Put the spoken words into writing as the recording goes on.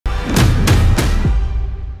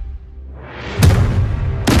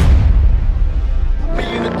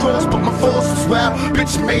swell.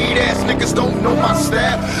 Bitch made ass niggas don't know my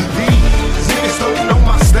style. These niggas don't know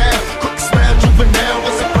my style. Quick smile, juvenile,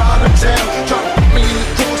 what's a problem, child? Try to put me in the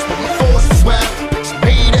course, but my force is wild. Bitch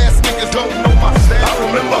made ass niggas don't know my style. I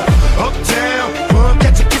remember uptown, run,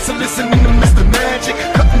 catch a kiss and listening to Mr. Magic,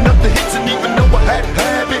 cutting up the hits and even know I had to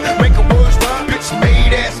have it. Making words rhyme, bitch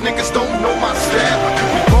made ass niggas don't know my style. I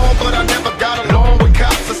could be wrong, but I never got along with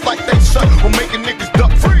cops. It's like they suck on making niggas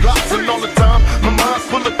duck for blocks. And all the time, my mind's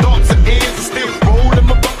full of thoughts and ends. I still rollin'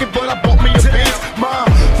 my bucket, but I bought me a Benz. My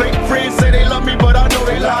fake friends say they love me, but I know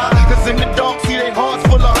they lie. Cause in the dark, see they hearts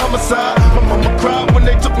full of homicide. My mama cried when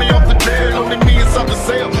they took me off the jail. Only me inside the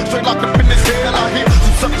cell, straight locked up in this hell. I hear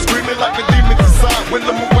some suckers screaming like a demon inside. When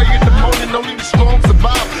I'm away in the morning, only the strong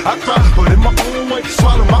survive. I cry, but in my own way,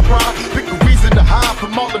 swallow my pride. Pick a reason to hide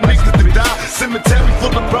from all the niggas that die. Cemetery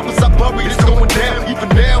full of brothers I buried, it's going down. Even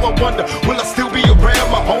now I wonder, will I still be around?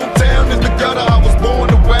 My hometown is the gutter, I was born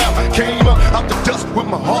a wild. Came up out the dust with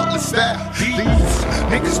my heartless style. These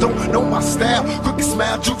niggas don't know my style. Quick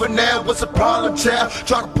smile, juvenile, what's a problem, child?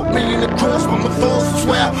 Try to put me in the cross, but my force is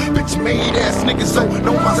wild. Bitch made ass niggas don't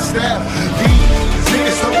know my style. These